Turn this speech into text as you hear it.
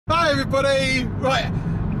everybody. Right,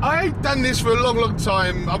 I ain't done this for a long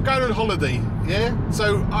time. I'm going on holiday, yeah?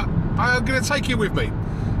 So I'm going to take you with me.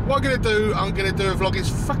 What I'm going to do, I'm going to do a vlog. It's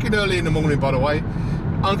fucking early in the morning, by the way.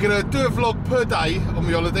 I'm going to do a vlog per day on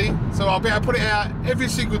my holiday. So I'll be able to put it out every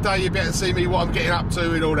single day. You'll be able to see me, what I'm getting up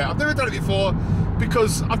to and all that. I've never done it before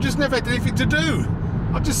because I've just never had anything to do.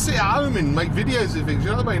 I just sit at home and make videos and things, you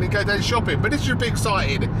know what I mean, and go down shopping. But this should be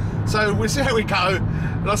exciting. So we'll see how we go,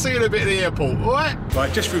 and I'll see you in a bit at the airport, all right?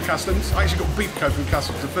 Right, just through customs. I actually got beep code from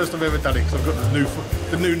customs. The first time I've ever done it, because I've got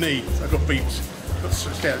the new knee. So I've got beeps. I've got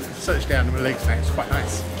search down on my legs now. It's quite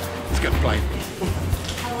nice. Let's get the plane.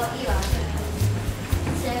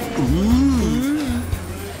 Ooh.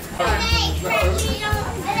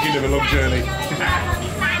 You live a long journey.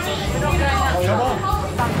 Come on.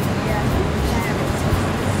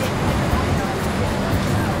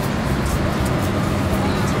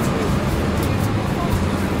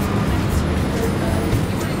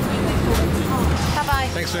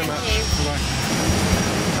 Thanks very much. Bye.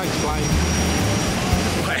 Thanks, Blaine.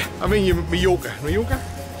 I'm in Mallorca. Mallorca?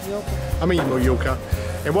 I'm in Mallorca.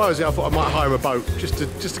 And while I was there, I thought I might hire a boat just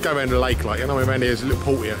to go around the lake. Like, you know, around here, there's a little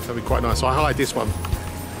port here, so that'd be quite nice. So I hired this one.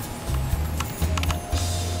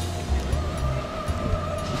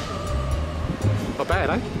 Not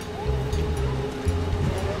bad, eh?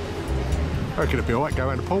 I reckon it'd be alright, go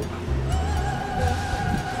around the port.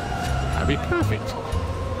 That'd be perfect.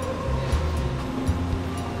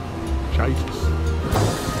 Jesus.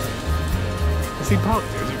 Is he parked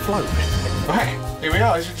there? Is it float? Right, here we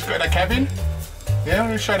are. Just got that cabin. Yeah, I'm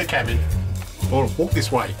going to show the cabin. Or walk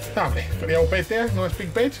this way. Lovely. Got the old bed there. Nice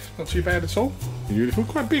big bed. Not too bad at all. Beautiful.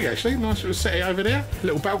 Quite big actually. Nice little setting over there. A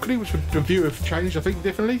little balcony, which would the view have changed, I think,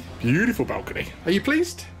 definitely. Beautiful balcony. Are you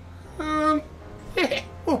pleased? Yeah,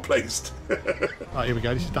 well pleased. Right, here we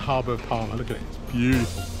go. This is the harbour of Palma. Look at it. It's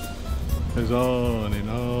beautiful. Goes on and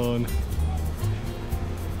on.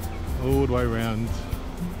 All the way around.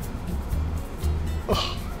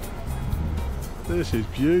 Oh, this is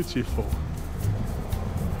beautiful.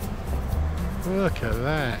 Look at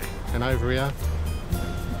that. And over here,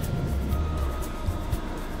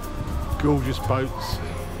 gorgeous boats.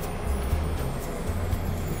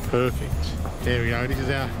 Perfect. There we go. This is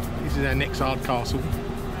our next hard castle.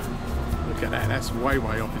 Look at that. That's way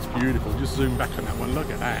off. It's beautiful. Just zoom back on that one. Look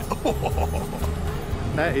at that. Oh,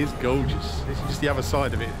 that is gorgeous. This is just the other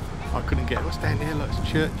side of it. I couldn't get what's down there, like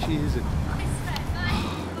churches and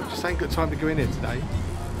just ain't got time to go in here today.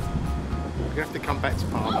 We're gonna have to come back to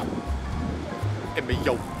Palma. In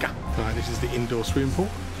Mallorca. Right, this is the indoor swimming pool.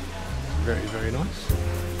 Very nice.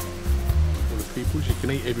 All the peoples, you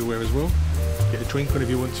can eat everywhere as well. Get a drink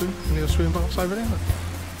whenever you want to. And there's swimming baths over there. I'm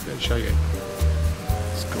gonna show you.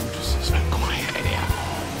 It's gorgeous. It's so quiet in here.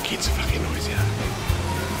 Kids are fucking noisy.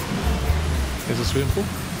 There's a swimming pool.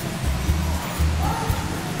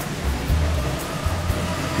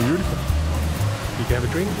 Beautiful. You can have a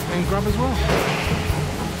drink and grub as well.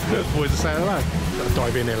 The boys are saying hello. Gotta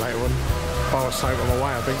dive in there later on. Bar soap on my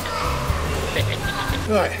way, I think.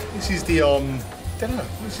 Right, this is the don't know.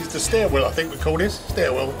 This is the stairwell, I think we call this.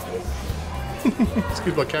 Stairwell.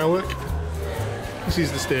 Excuse my cow work. This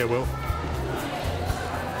is the stairwell.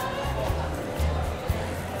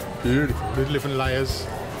 Beautiful. Little different layers,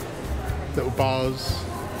 little bars,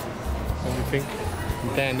 everything.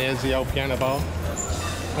 And down there's the old piano bar.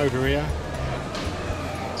 Over here,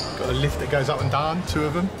 got a lift that goes up and down, 2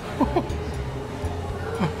 of them.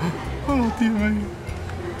 Oh dear me.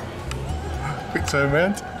 Quick turn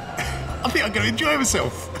round. I think I'm going to enjoy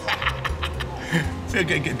myself. So I'm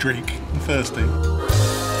going to get a drink. I'm thirsty.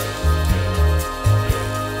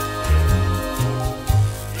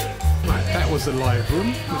 Right, that was the live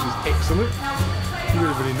room, which is excellent.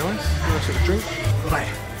 Really nice. Nice little drink. Right,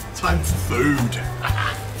 time for food.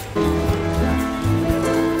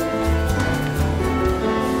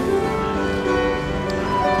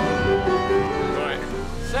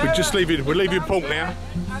 We're leaving port now.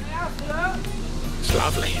 It's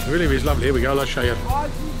lovely, it really is lovely. Here we go, I'll show you.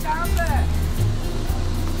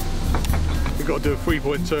 We've got to do a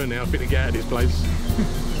 3-point turn now, I think, to get out of this place.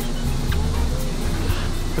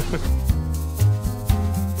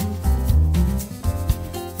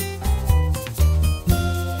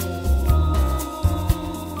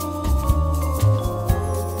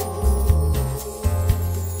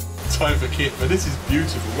 Time for kit, but this is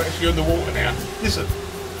beautiful. We're actually on the water now. Listen.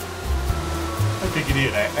 I think you can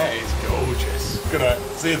hear that. That is gorgeous. Good night.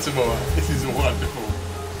 See you tomorrow. This is wonderful.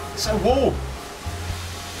 It's so warm.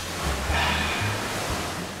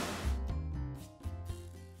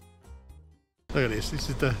 Look at this. This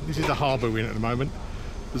is the harbour we're in at the moment.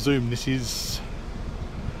 The zoom. This is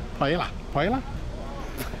Paella. Paella.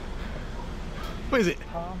 What is it?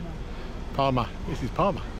 Palmer. Palmer. This is Palmer.